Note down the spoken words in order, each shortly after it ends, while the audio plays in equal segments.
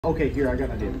Okay, here, I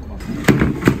got an idea. Come on.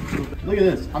 Look at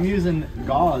this. I'm using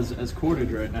gauze as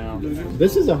cordage right now.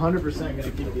 This is 100% going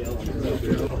to keep the elements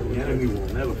out. The enemy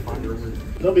will never find us.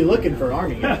 They'll be looking for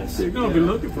army guys. They're going to be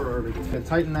looking for army.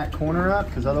 Tighten that corner up,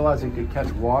 because otherwise it could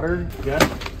catch water. Yeah.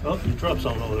 Oh, you dropped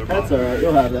something over there. That's all right.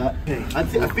 You'll have that. I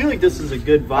feel like this is a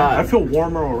good vibe. I feel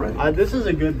warmer already. This is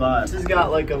a good vibe. This has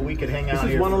got like we could hang out here.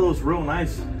 This is one of those real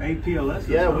nice APLS.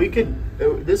 Yeah, we could.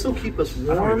 This will keep us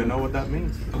warm. I don't even know what that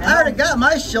means. I already got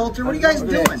my shelter. What are you guys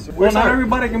doing? Well, not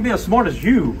everybody can be as smart as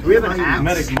you. Do we have an axe?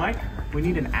 Medic Mike? We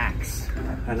need an axe.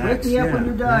 An Wake axe, me up when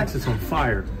you're done. An axe is on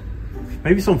fire.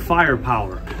 Maybe some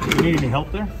firepower. You need any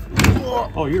help there?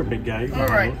 Oh, you're a big guy. All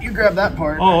right, you grab that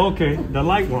part. Oh, okay. The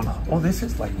light one. Oh, this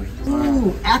is lightweight.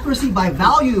 Ooh, accuracy by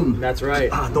volume. That's right.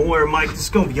 Don't worry, Mike. This is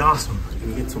going to be awesome. You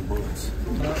can get some bullets.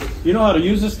 You know how to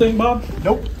use this thing, Bob?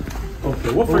 Nope.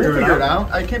 Okay, we'll figure it out.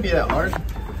 It can't be that hard.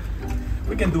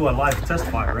 We can do a live test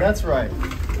fire, right? That's right.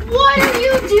 What are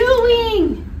you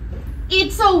doing?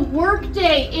 It's a work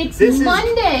day. It's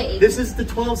Monday. This is the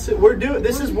 12. We're doing.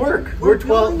 This is work. We're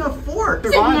 12. building a fort.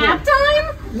 Is it nap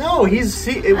time? No, you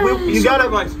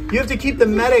have to keep the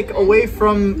medic away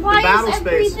from the battle Why is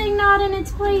everything not in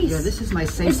its place? Yeah, this is my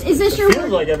safe. Is this your?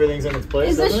 Feels like everything's in its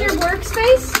place. Is this your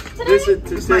workspace today? This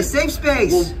is my safe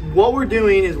space. Well, what we're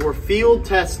doing is we're field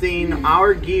testing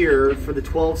our gear for the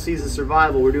 12 Seas of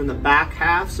Survival. We're doing the back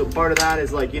half, so part of that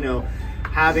is like, you know,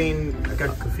 having. I got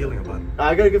a good feeling about it.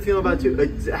 I got a good feeling about it too.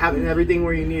 It's having everything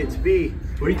where you need it to be.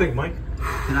 What do you think, Mike?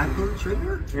 Can I pull the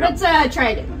trigger? Let's try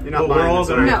it. You're not Well, we're all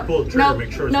buying going it. to pull the trigger,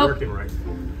 make sure it's working right.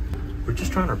 We're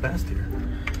just trying our best here.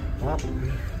 Well,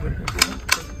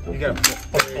 you got to.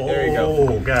 Oh, there you go.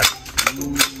 Oh, got it.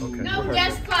 Okay. No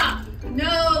desktop.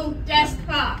 No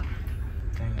desktop.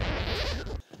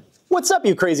 What's up,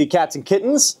 you crazy cats and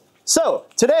kittens? So,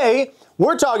 today,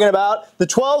 we're talking about the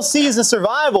 12 Seas of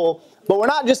Survival, but we're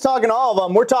not just talking all of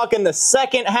them, we're talking the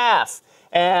second half.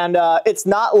 And it's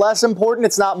not less important,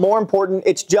 it's not more important,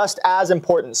 it's just as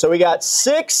important. So we got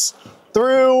 6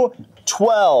 through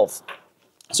 12.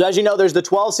 So as you know, there's the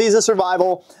 12 Seas of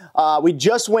Survival. We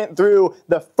just went through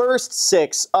the first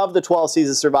 6 of the 12 Seas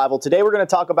of Survival. Today we're going to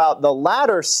talk about the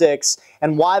latter 6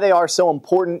 and why they are so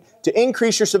important to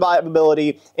increase your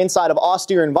survivability inside of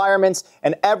austere environments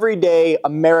and everyday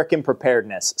American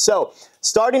preparedness. So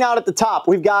starting out at the top,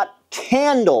 we've got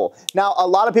candle. Now, a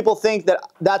lot of people think that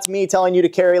that's me telling you to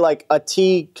carry like a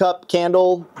teacup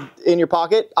candle in your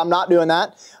pocket. I'm not doing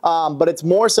that, but it's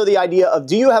more so the idea of,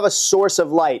 do you have a source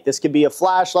of light? This could be a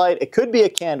flashlight. It could be a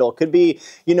candle. It could be,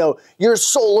 you know, your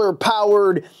solar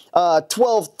powered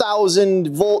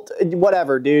 12,000 volt,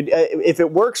 whatever, dude. If it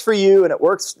works for you and it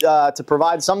works to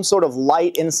provide some sort of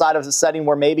light inside of a setting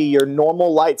where maybe your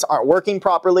normal lights aren't working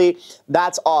properly,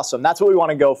 that's awesome. That's what we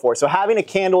want to go for. So having a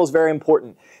candle is very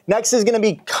important. Next is going to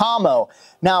be commo.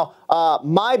 Now,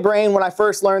 my brain, when I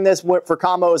first learned this for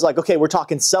commo, is like, okay, we're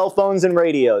talking cell phones and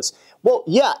radios. Well,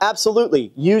 yeah,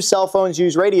 absolutely. Use cell phones,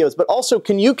 use radios, but also,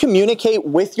 can you communicate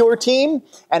with your team?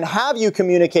 And have you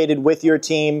communicated with your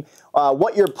team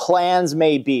what your plans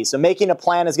may be? So making a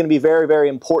plan is going to be very, very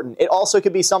important. It also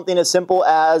could be something as simple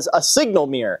as a signal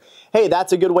mirror. Hey,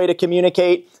 that's a good way to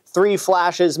communicate. 3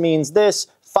 flashes means this.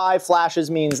 5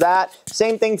 flashes means that.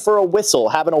 Same thing for a whistle,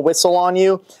 having a whistle on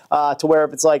you to where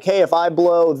if it's like, hey, if I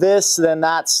blow this, then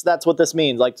that's what this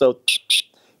means. Like, so,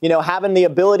 you know, having the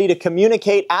ability to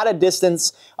communicate at a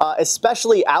distance,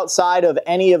 especially outside of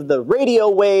any of the radio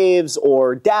waves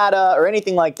or data or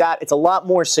anything like that, it's a lot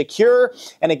more secure,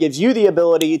 and it gives you the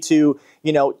ability to,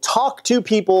 you know, talk to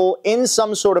people in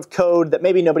some sort of code that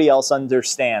maybe nobody else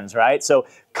understands, right? So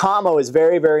commo is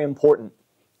very, very important.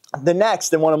 The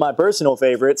next, and one of my personal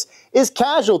favorites, is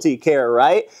casualty care,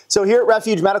 right? So here at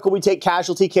Refuge Medical, we take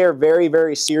casualty care very,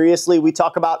 very seriously. We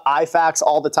talk about IFAKs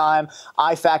all the time.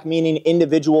 IFAK meaning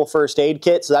individual first aid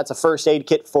kit. So that's a first aid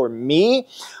kit for me,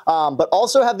 but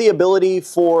also have the ability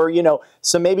for, you know,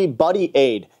 some maybe buddy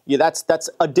aid. Yeah, that's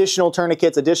additional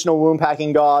tourniquets, additional wound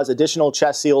packing gauze, additional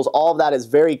chest seals. All of that is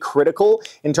very critical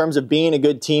in terms of being a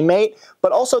good teammate.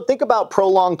 But also think about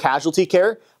prolonged casualty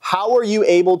care. How are you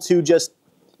able to just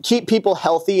keep people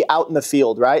healthy out in the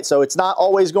field, right? So it's not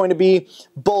always going to be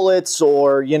bullets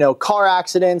or, you know, car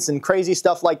accidents and crazy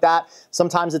stuff like that.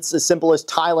 Sometimes it's as simple as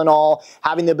Tylenol,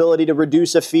 having the ability to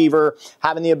reduce a fever,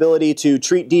 having the ability to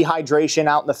treat dehydration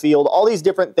out in the field, all these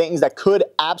different things that could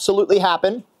absolutely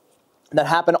happen, that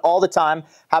happen all the time.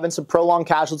 Having some prolonged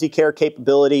casualty care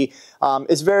capability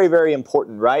is very, very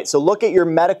important, right? So look at your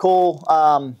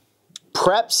medical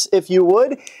preps, if you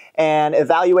would, and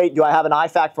evaluate, do I have an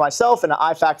IFAC for myself and an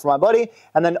IFAC for my buddy?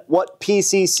 And then what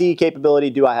PCC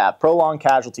capability do I have? Prolonged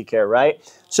casualty care, right?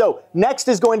 So next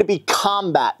is going to be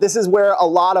combat. This is where a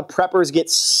lot of preppers get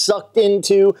sucked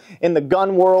into in the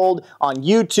gun world, on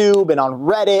YouTube and on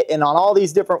Reddit and on all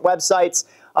these different websites.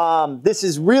 This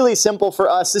is really simple for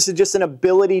us. This is just an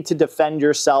ability to defend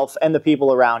yourself and the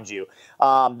people around you.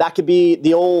 That could be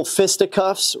the old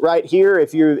fisticuffs right here.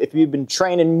 If you've been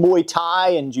training Muay Thai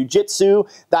and Jiu-Jitsu,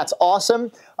 that's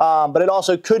awesome. But it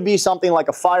also could be something like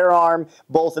a firearm,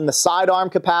 both in the sidearm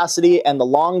capacity and the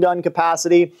long gun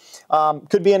capacity.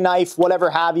 Could be a knife, whatever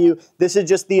have you. This is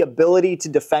just the ability to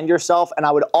defend yourself, and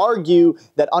I would argue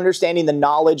that understanding the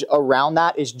knowledge around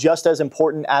that is just as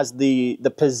important as the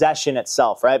possession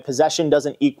itself, right? Possession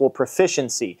doesn't equal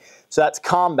proficiency. So that's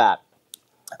combat.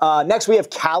 Next, we have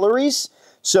calories.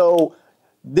 So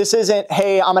this isn't,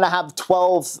 hey, I'm going to have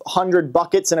 1,200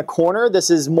 buckets in a corner. This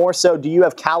is more so, do you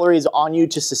have calories on you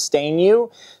to sustain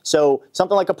you? So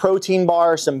something like a protein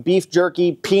bar, some beef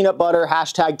jerky, peanut butter,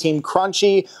 hashtag Team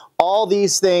Crunchy. All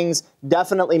these things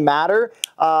definitely matter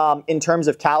in terms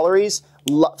of calories.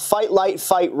 Fight light,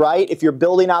 fight right. If you're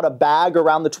building out a bag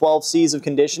around the 12 C's of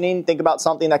conditioning, think about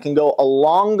something that can go a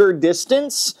longer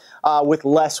distance with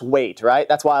less weight, right?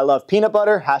 That's why I love peanut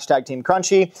butter, hashtag Team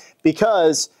Crunchy,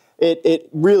 because it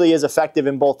really is effective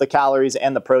in both the calories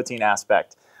and the protein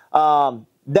aspect.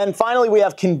 Then finally, we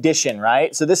have condition,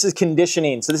 right? So this is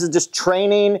conditioning. So this is just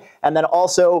training, and then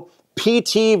also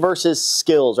PT versus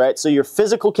skills, right? So your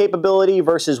physical capability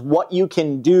versus what you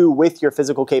can do with your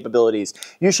physical capabilities.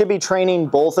 You should be training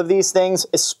both of these things,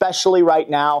 especially right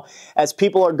now as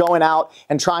people are going out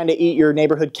and trying to eat your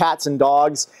neighborhood cats and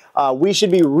dogs. We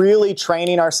should be really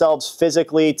training ourselves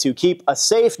physically to keep a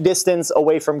safe distance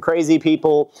away from crazy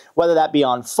people, whether that be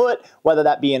on foot, whether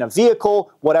that be in a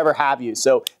vehicle, whatever have you.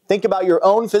 So think about your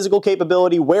own physical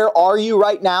capability. Where are you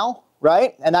right now?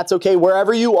 Right? And that's okay.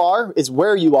 Wherever you are is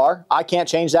where you are. I can't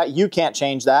change that. You can't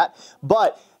change that.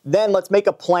 But then let's make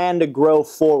a plan to grow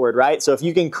forward, right? So if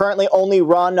you can currently only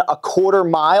run a quarter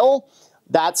mile,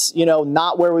 that's,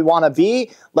 not where we want to be.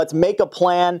 Let's make a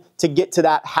plan to get to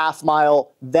that half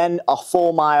mile, then a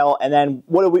full mile, and then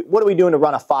what are we doing to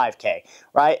run a 5K,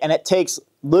 right? And it takes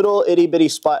little itty bitty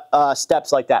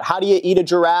steps like that. How do you eat a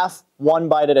giraffe? One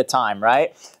bite at a time,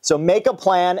 right? So make a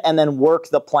plan and then work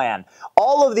the plan.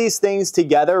 All of these things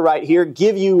together right here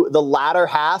give you the latter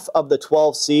half of the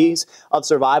 12 C's of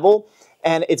survival.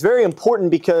 And it's very important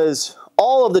because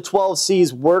all of the 12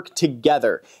 C's work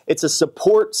together. It's a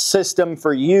support system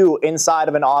for you inside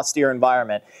of an austere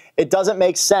environment. It doesn't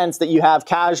make sense that you have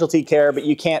casualty care, but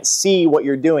you can't see what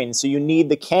you're doing. So you need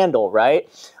the candle, right?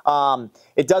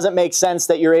 It doesn't make sense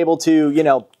that you're able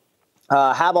to,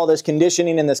 have all this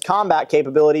conditioning and this combat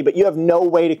capability, but you have no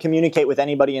way to communicate with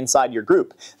anybody inside your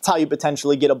group. That's how you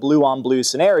potentially get a blue-on-blue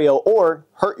scenario or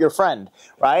hurt your friend,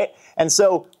 right? And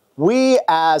so we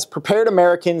as prepared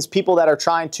Americans, people that are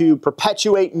trying to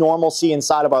perpetuate normalcy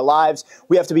inside of our lives,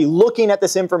 we have to be looking at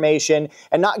this information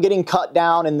and not getting cut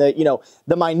down in the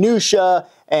minutia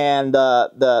and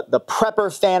the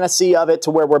prepper fantasy of it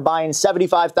to where we're buying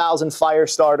 75,000 fire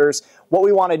starters. What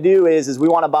we want to do is we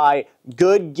want to buy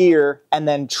good gear and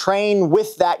then train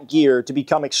with that gear to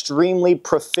become extremely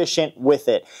proficient with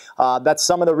it. That's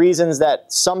some of the reasons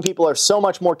that some people are so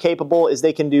much more capable is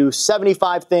they can do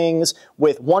 75 things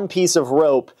with one piece of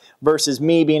rope versus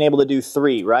me being able to do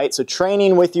 3, right? So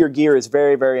training with your gear is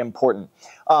very, very important.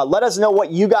 Let us know what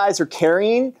you guys are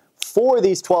carrying for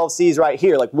these 12 C's right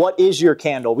here. Like, what is your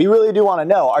candle? We really do want to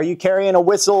know. Are you carrying a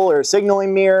whistle or a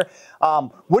signaling mirror?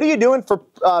 What are you doing for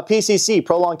PCC,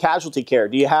 prolonged casualty care?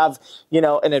 Do you have,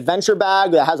 an adventure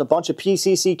bag that has a bunch of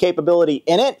PCC capability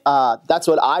in it? That's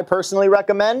what I personally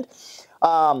recommend.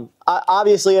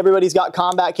 Obviously, everybody's got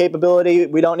combat capability.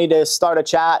 We don't need to start a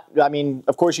chat. I mean,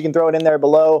 of course, you can throw it in there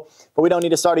below, but we don't need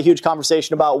to start a huge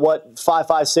conversation about what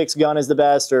 5.56 gun is the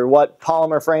best or what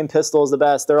polymer frame pistol is the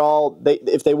best.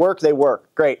 If they work, they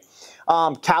work. Great.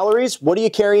 Calories, what are you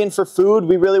carrying for food?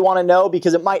 We really want to know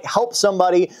because it might help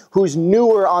somebody who's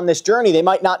newer on this journey. They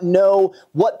might not know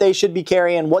what they should be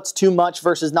carrying, what's too much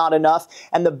versus not enough.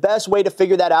 And the best way to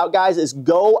figure that out, guys, is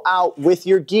go out with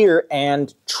your gear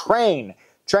and train.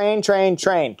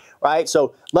 Train, right?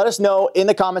 So let us know in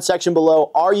the comment section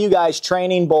below, are you guys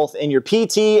training both in your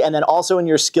PT and then also in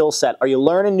your skill set? Are you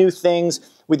learning new things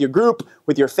with your group,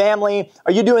 with your family?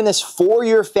 Are you doing this for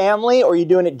your family or are you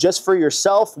doing it just for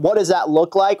yourself? What does that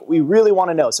look like? We really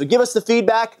want to know. So give us the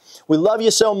feedback. We love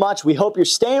you so much. We hope you're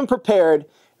staying prepared.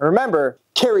 And remember,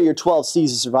 carry your 12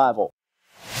 C's of survival.